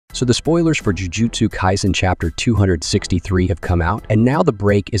So the spoilers for Jujutsu Kaisen chapter 263 have come out, and now the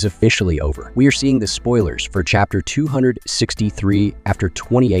break is officially over. We are seeing the spoilers for chapter 263 after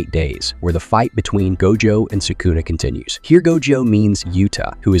 28 days, where the fight between Gojo and Sukuna continues. Here Gojo means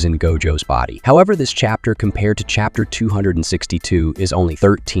Yuta, who is in Gojo's body. However, this chapter compared to chapter 262 is only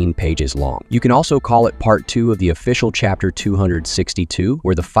 13 pages long. You can also call it part 2 of the official chapter 262,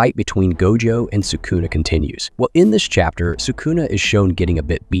 where the fight between Gojo and Sukuna continues. Well, in this chapter, Sukuna is shown getting a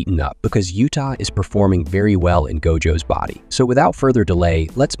bit beaten up because Yuta is performing very well in Gojo's body. So without further delay,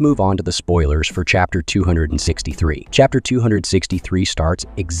 let's move on to the spoilers for chapter 263. Chapter 263 starts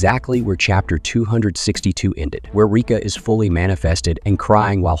exactly where chapter 262 ended, where Rika is fully manifested and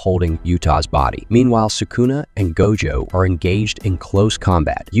crying while holding Yuta's body. Meanwhile, Sukuna and Gojo are engaged in close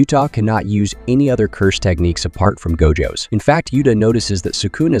combat. Yuta cannot use any other curse techniques apart from Gojo's. In fact, Yuta notices that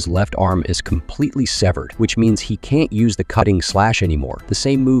Sukuna's left arm is completely severed, which means he can't use the cutting slash anymore, the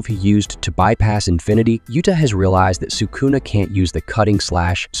same move he used to bypass infinity. Yuta has realized that Sukuna can't use the cutting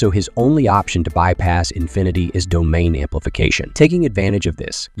slash, so his only option to bypass infinity is domain amplification. Taking advantage of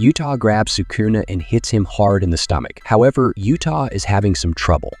this, Yuta grabs Sukuna and hits him hard in the stomach. However, Yuta is having some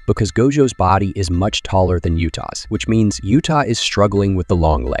trouble because Gojo's body is much taller than Yuta's, which means Yuta is struggling with the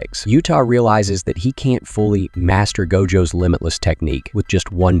long legs. Yuta realizes that he can't fully master Gojo's limitless technique with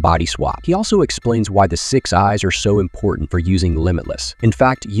just one body swap. He also explains why the 6 eyes are so important for using limitless. In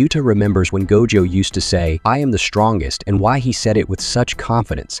fact, Yuta remembers when Gojo used to say, "I am the strongest," and why he said it with such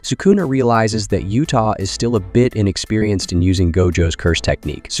confidence. Sukuna realizes that Yuta is still a bit inexperienced in using Gojo's curse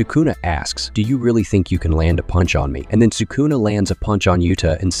technique. Sukuna asks, "Do you really think you can land a punch on me?" And then Sukuna lands a punch on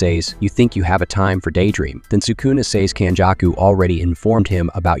Yuta and says, "You think you have a time for daydream?" Then Sukuna says Kanjaku already informed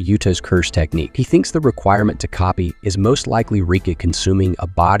him about Yuta's curse technique. He thinks the requirement to copy is most likely Rika consuming a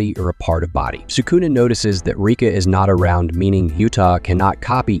body or a part of body. Sukuna notices that Rika is not around, meaning Yuta cannot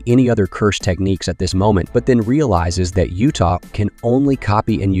copy any other curse techniques at this moment, but then realizes that Yuta can only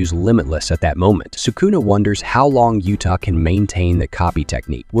copy and use limitless at that moment. Sukuna wonders how long Yuta can maintain the copy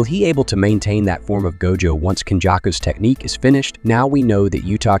technique. Will he able to maintain that form of Gojo once Kanjaku's technique is finished? Now we know that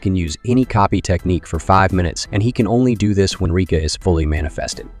Yuta can use any copy technique for 5 minutes, and he can only do this when Rika is fully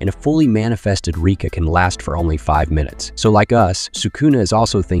manifested. And a fully manifested Rika can last for only 5 minutes. So like us, Sukuna is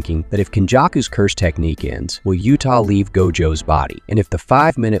also thinking that if Kanjaku's curse technique ends, will Yuta leave Gojo's body? And if the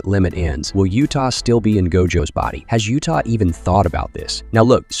 5-minute limit ends, will Yuta still be in Gojo's body? Has Yuta even thought about this? Now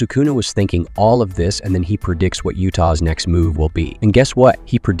look, Sukuna was thinking all of this, and then he predicts what Yuta's next move will be. And guess what?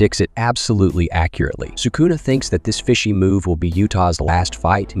 He predicts it absolutely accurately. Sukuna thinks that this fishy move will be Yuta's last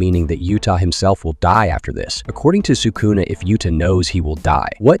fight, meaning that Yuta himself will die after this. According to Sukuna, if Yuta knows he will die,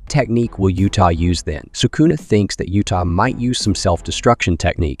 what technique will Yuta use then? Sukuna thinks that Yuta might use some self-destruction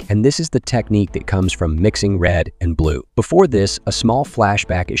technique, and this is the technique that comes from mixing red and blue. Before this, a small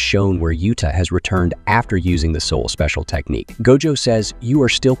flashback is shown where Yuta has returned after using the soul special technique. Gojo says, "You are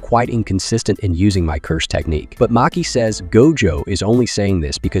still quite inconsistent in using my curse technique." But Maki says Gojo is only saying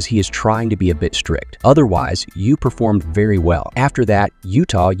this because he is trying to be a bit strict. Otherwise, you performed very well. After that,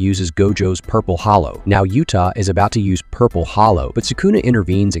 Yuta uses Gojo's purple hollow. Now Yuta is about to use purple hollow, but Sukuna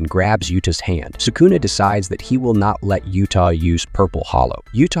intervenes and grabs Yuta's hand. Sukuna decides that he will not let Yuta use purple hollow.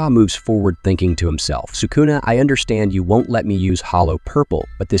 Yuta moves forward thinking to himself, "Sukuna, I understand you won't let me use hollow purple,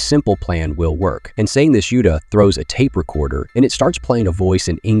 but this simple plan will work." And saying this, Yuta throws a tape recorder and it starts playing a voice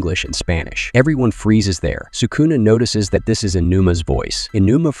in English and Spanish. Everyone freezes there. Sukuna notices that this is Inuma's voice.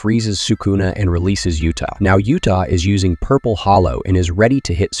 Inuma freezes Sukuna and releases Yuta. Now Yuta is using purple hollow and is ready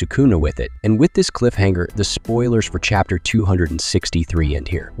to hit Sukuna with it. And with this cliffhanger, the spoilers for chapter 263 end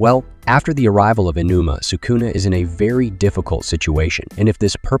here. Well, after the arrival of Inuma, Sukuna is in a very difficult situation, and if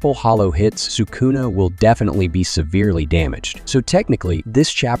this purple hollow hits, Sukuna will definitely be severely damaged. So technically,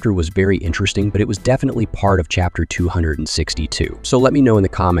 this chapter was very interesting, but it was definitely part of chapter 262. So let me know in the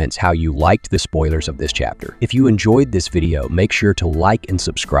comments how you liked the spoilers of this chapter. If you enjoyed this video, make sure to like and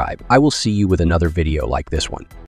subscribe. I will see you with another video like this one.